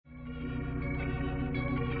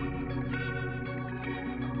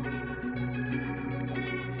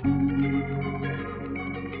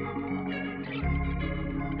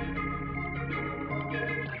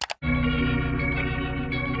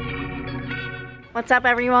What's up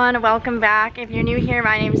everyone? Welcome back. If you're new here,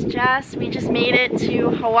 my name is Jess. We just made it to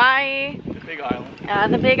Hawaii. The Big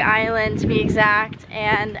Island. The Big Island to be exact.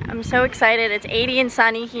 And I'm so excited. It's 80 and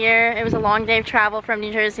sunny here. It was a long day of travel from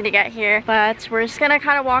New Jersey to get here. But we're just gonna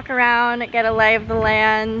kind of walk around, get a lay of the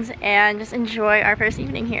land, and just enjoy our first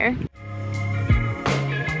evening here.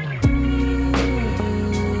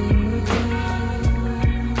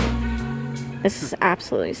 This is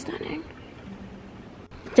absolutely stunning.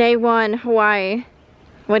 Day one, Hawaii.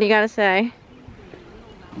 What do you gotta say?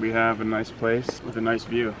 We have a nice place with a nice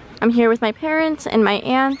view. I'm here with my parents and my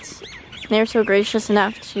aunt. They're so gracious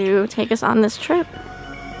enough to take us on this trip.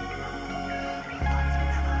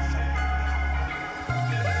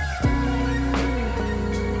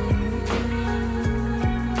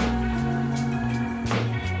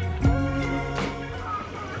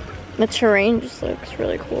 The terrain just looks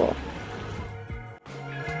really cool.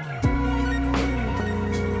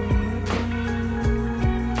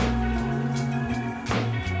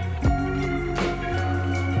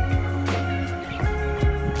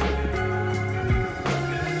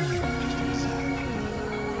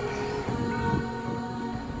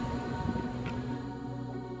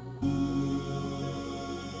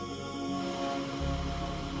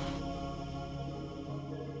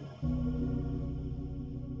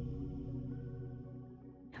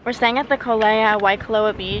 We're staying at the Kolea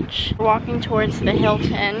Waikoloa Beach. We're walking towards the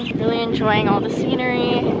Hilton, really enjoying all the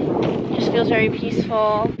scenery. It just feels very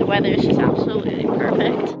peaceful. The weather is just absolutely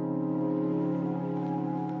perfect.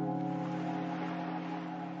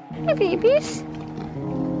 Hi babies.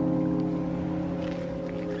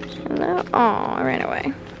 Hello. Oh, I ran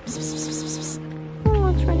away. Oh,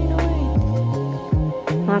 it's running away.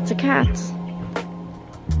 Lots of cats.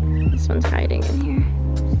 This one's hiding in here.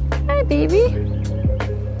 Hi baby.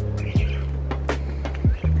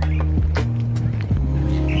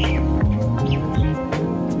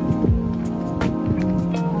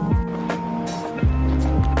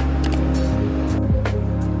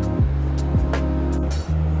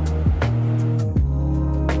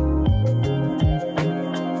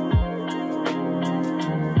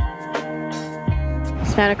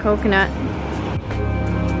 It's not a coconut.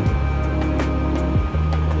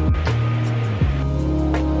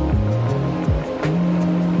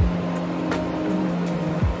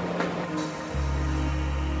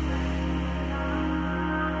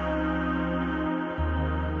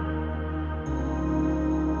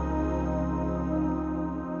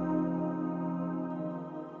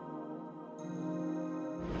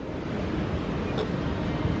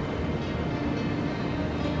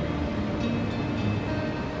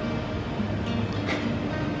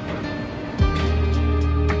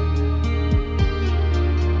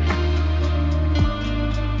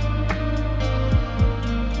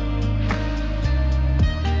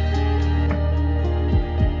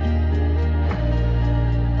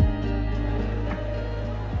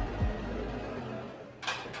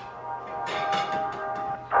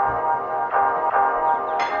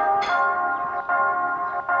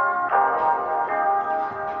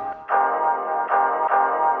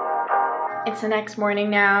 It's the next morning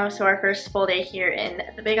now, so our first full day here in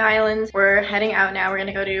the Big Island. We're heading out now. We're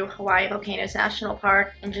gonna go to Hawaii Volcanoes National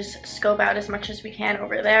Park and just scope out as much as we can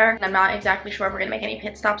over there. I'm not exactly sure if we're gonna make any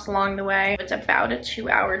pit stops along the way. It's about a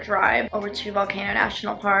 2-hour drive over to Volcano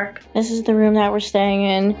National Park. This is the room that we're staying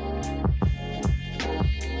in.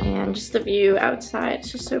 And just the view outside,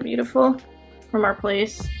 it's just so beautiful from our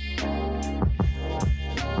place.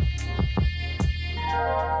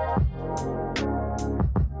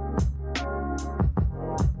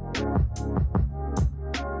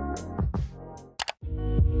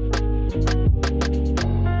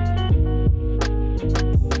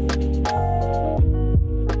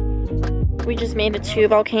 We just made it to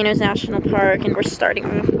Volcanoes National Park and we're starting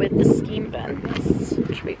off with the steam vents,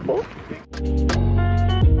 which should be cool.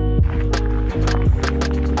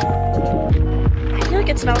 I feel like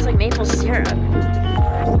it smells like maple syrup.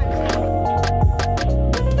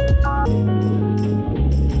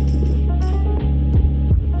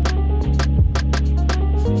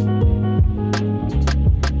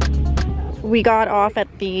 We got off at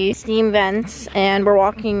the steam vents and we're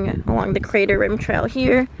walking along the crater rim trail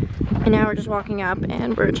here. And now we're just walking up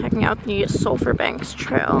and we're checking out the Sulphur Banks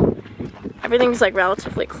trail. Everything's like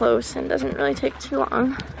relatively close and doesn't really take too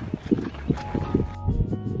long.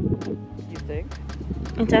 You think?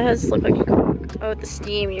 It does look like you can walk. Oh, the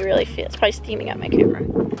steam, you really feel, it's probably steaming at my camera.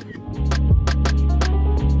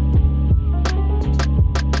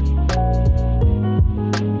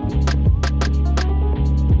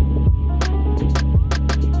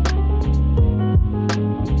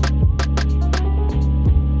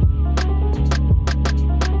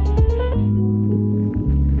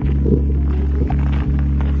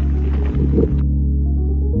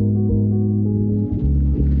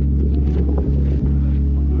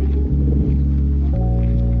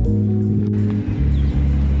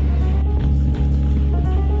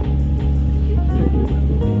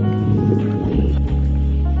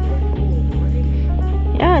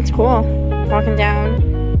 it's cool. Walking down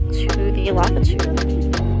to the lava tube.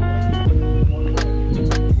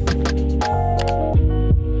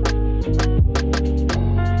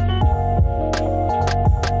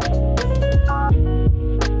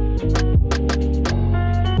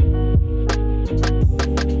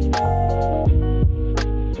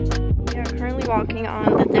 Walking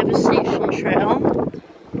on the Devastation Trail,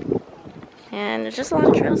 and there's just a lot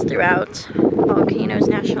of trails throughout Volcanoes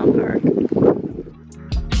National Park.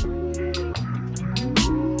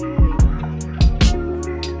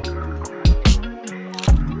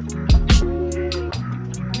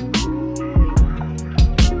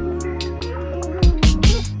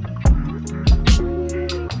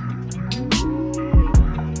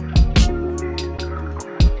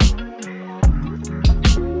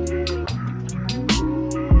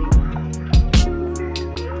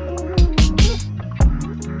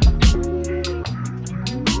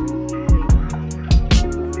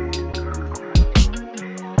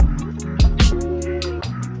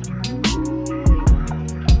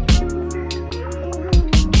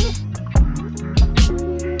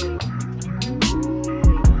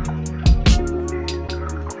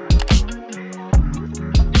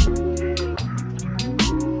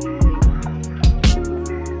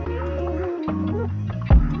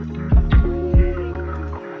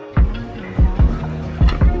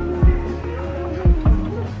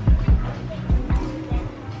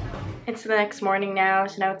 It's the next morning now,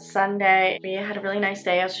 so now it's Sunday. We had a really nice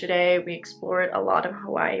day yesterday. We explored a lot of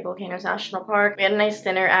Hawaii Volcanoes National Park. We had a nice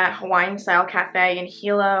dinner at Hawaiian Style Cafe in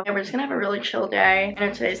Hilo. And we're just gonna have a really chill day. I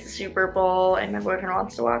know today's the Super Bowl and my boyfriend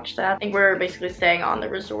wants to watch that. I think we're basically staying on the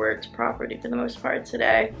resort property for the most part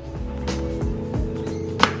today.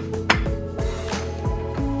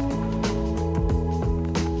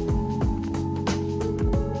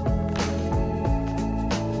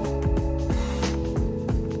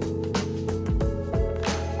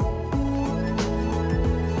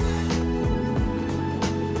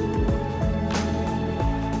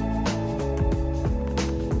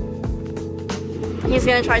 He's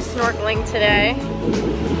gonna try snorkeling today.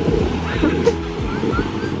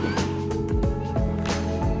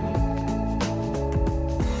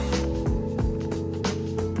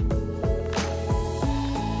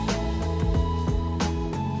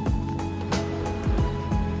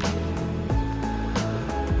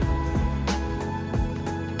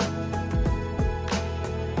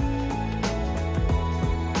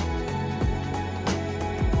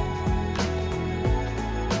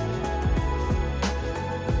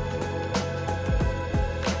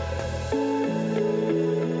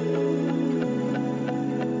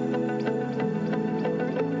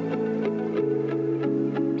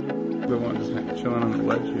 The one just chilling on the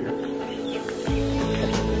ledge here.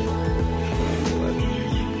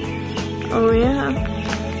 Oh yeah.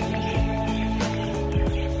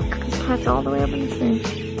 This part's all the way up in the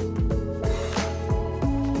sea.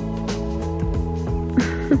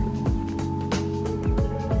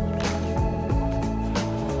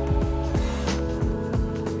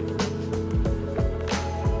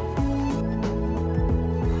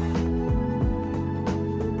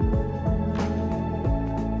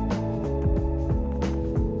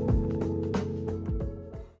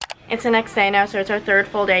 It's the next day now, so it's our third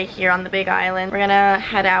full day here on the Big Island. We're gonna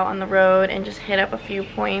head out on the road and just hit up a few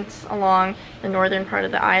points along the northern part of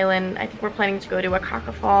the island. I think we're planning to go to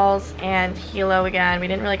Akaka Falls and Hilo again. We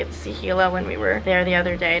didn't really get to see Hilo when we were there the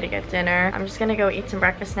other day to get dinner. I'm just gonna go eat some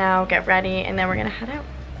breakfast now, get ready, and then we're gonna head out.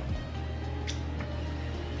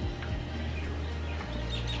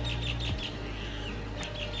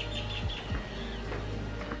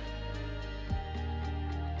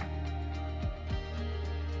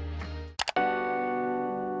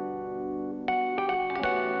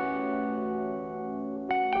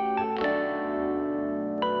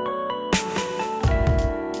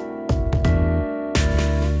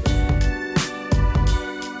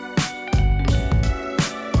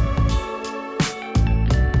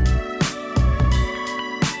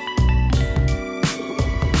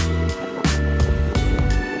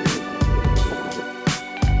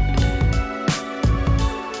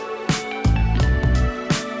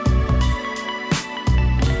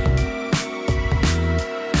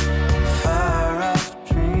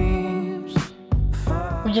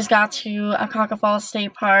 We just got to Akaka Falls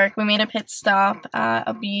State Park. We made a pit stop at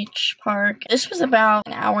a beach park. This was about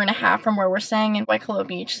an hour and a half from where we're staying in Waikoloa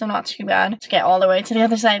Beach, so not too bad to get all the way to the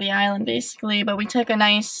other side of the island basically, but we took a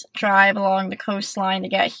nice drive along the coastline to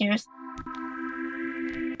get here.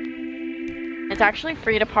 It's actually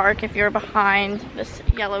free to park if you're behind this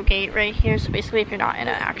yellow gate right here, so basically if you're not in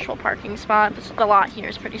an actual parking spot. The lot here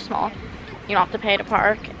is pretty small. You don't have to pay to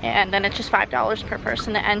park, and then it's just $5 per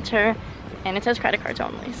person to enter, and it says credit cards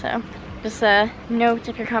only. So just a note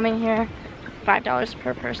if you're coming here, $5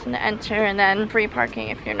 per person to enter, and then free parking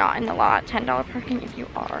if you're not in the lot, $10 parking if you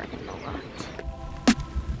are in the lot.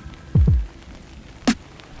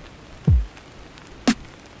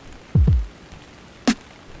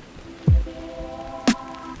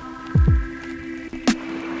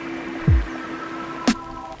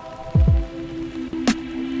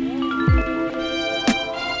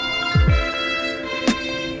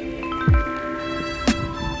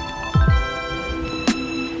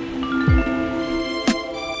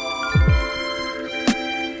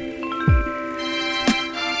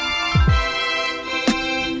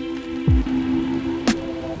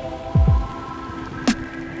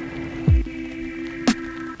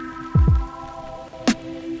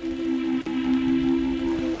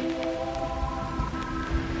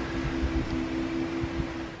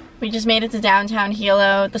 We just made it to downtown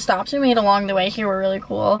Hilo. The stops we made along the way here were really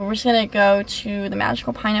cool. We're just gonna go to the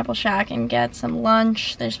Magical Pineapple Shack and get some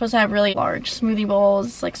lunch. They're supposed to have really large smoothie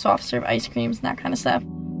bowls, like soft serve ice creams and that kind of stuff.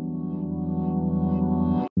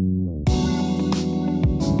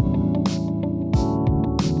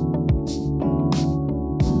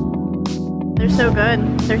 They're so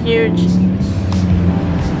good. They're huge.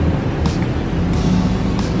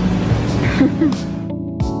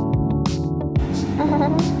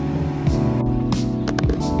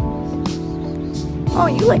 Oh,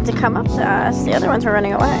 you like to come up to us. The other ones were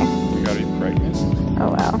running away. You gotta be pregnant. Oh,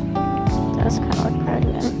 wow. Does kind of look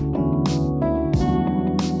pregnant.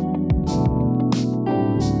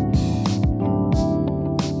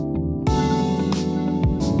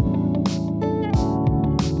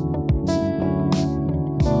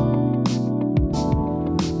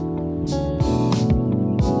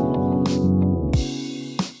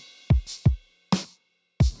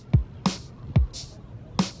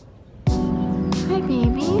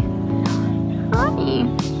 Baby. Hi.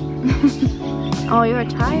 Oh, you're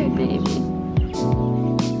tired, baby.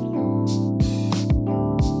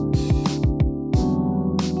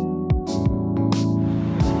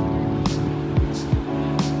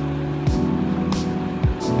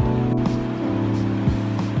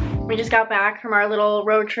 We just got back from our little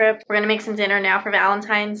road trip. We're gonna make some dinner now for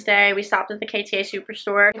Valentine's Day. We stopped at the KTA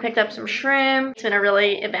Superstore. We picked up some shrimp. It's been a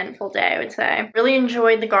really eventful day, I would say. Really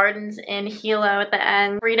enjoyed the gardens in Hilo at the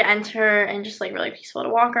end. Free to enter and just like really peaceful to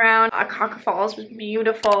walk around. Akaka Falls was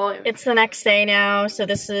beautiful. It's the next day now, so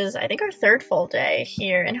this is, I think, our third full day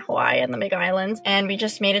here in Hawaii and the Big Islands. And we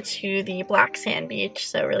just made it to the Black Sand Beach,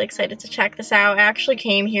 so really excited to check this out. I actually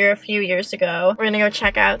came here a few years ago. We're gonna go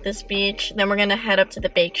check out this beach. Then we're gonna head up to the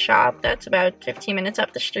bake shop. That's about 15 minutes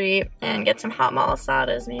up the street and get some hot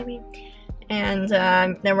malasadas maybe. And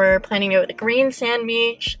then we're planning to go to the Green Sand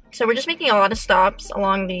Beach. So we're just making a lot of stops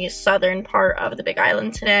along the southern part of the Big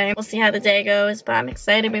Island today. We'll see how the day goes, but I'm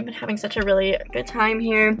excited. We've been having such a really good time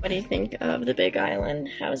here. What do you think of the Big Island?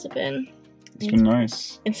 How's it been? It's been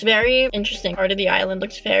nice. It's very interesting. Part of the island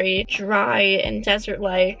looks very dry and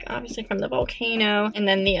desert-like, obviously from the volcano. And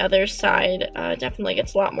then the other side definitely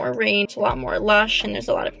gets a lot more rain. It's a lot more lush and there's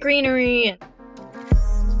a lot of greenery.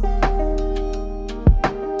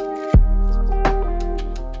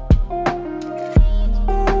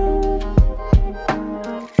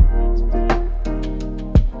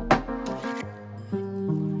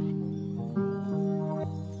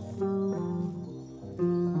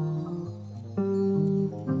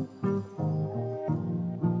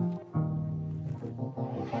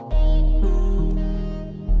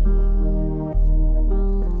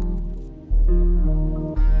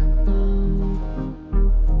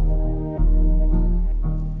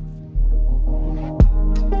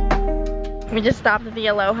 We just stopped at the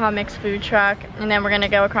Aloha mixed food truck, and then we're gonna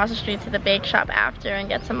go across the street to the bake shop after and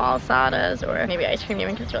get some malasadas or maybe ice cream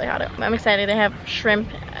even because it's really hot out. I'm excited. They have shrimp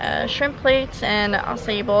plates and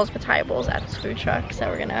acai bowls, pattaya bowls at this food truck, so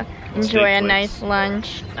we're gonna enjoy a nice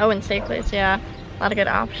lunch. Oh, and steak plates, yeah. A lot of good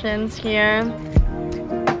options here.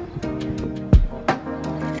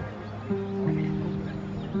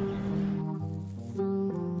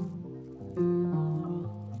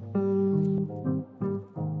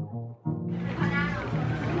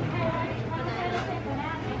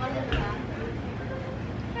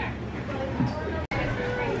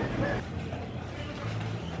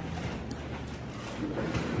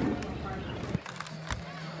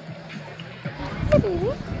 Hey,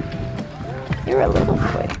 baby. You're a little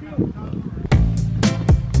boy.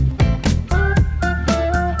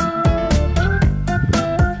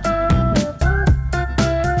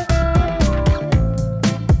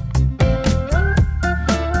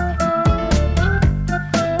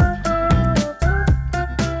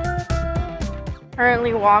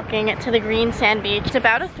 walking to the green sand beach. It's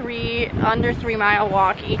about a under 3 mile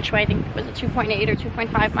walk each way. I think it was a 2.8 or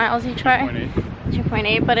 2.5 miles each way.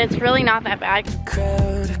 2.8, but it's really not that bad.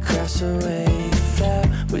 Crowd across the way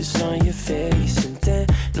was on your face, and then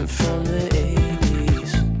from the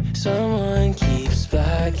 80s, someone keeps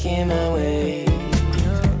blocking my way.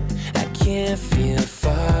 I can't feel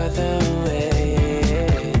farther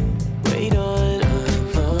away. Wait on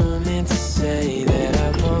a moment to say that I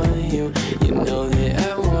want you. You know that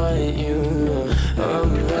I want you.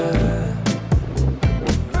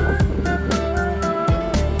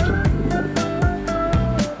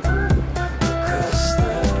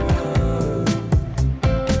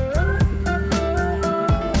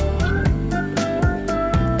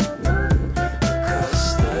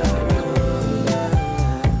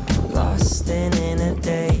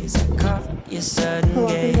 Sudden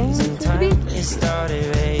gaze and time it started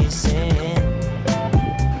racing.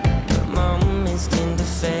 The moments tend to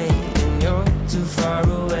fade and you're too far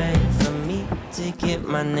away from me to get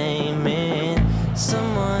my name in.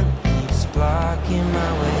 Someone keeps blocking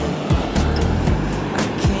my way. I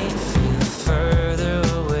can't feel further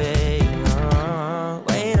away.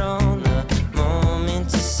 Wait on the moment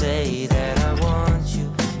to say that I want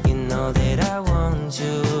you. You know that I want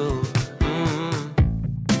you.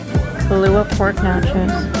 Kalua pork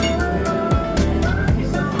nachos.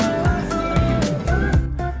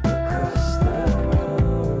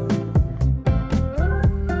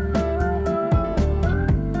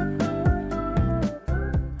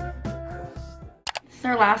 This is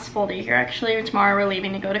our last full day here actually. Tomorrow we're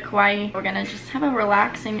leaving to go to Kauai. We're gonna just have a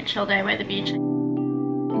relaxing, chill day by the beach.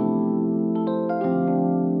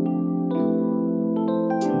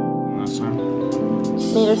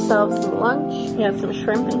 Made ourselves some lunch. We have some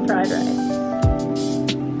shrimp and fried rice.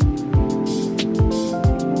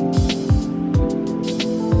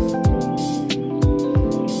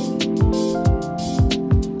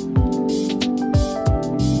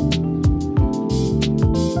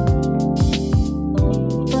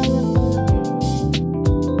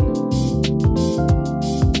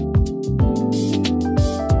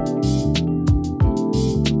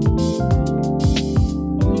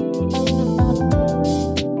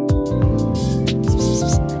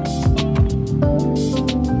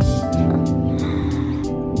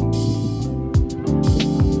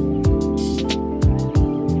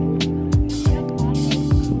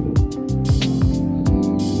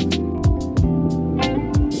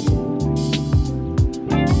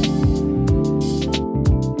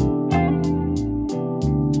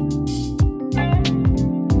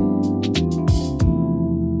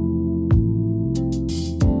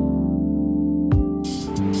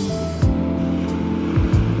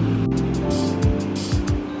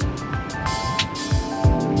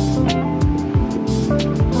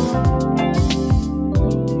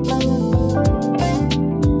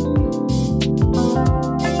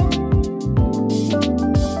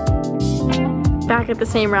 Back at the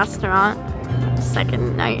same restaurant,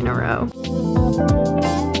 second night in a row.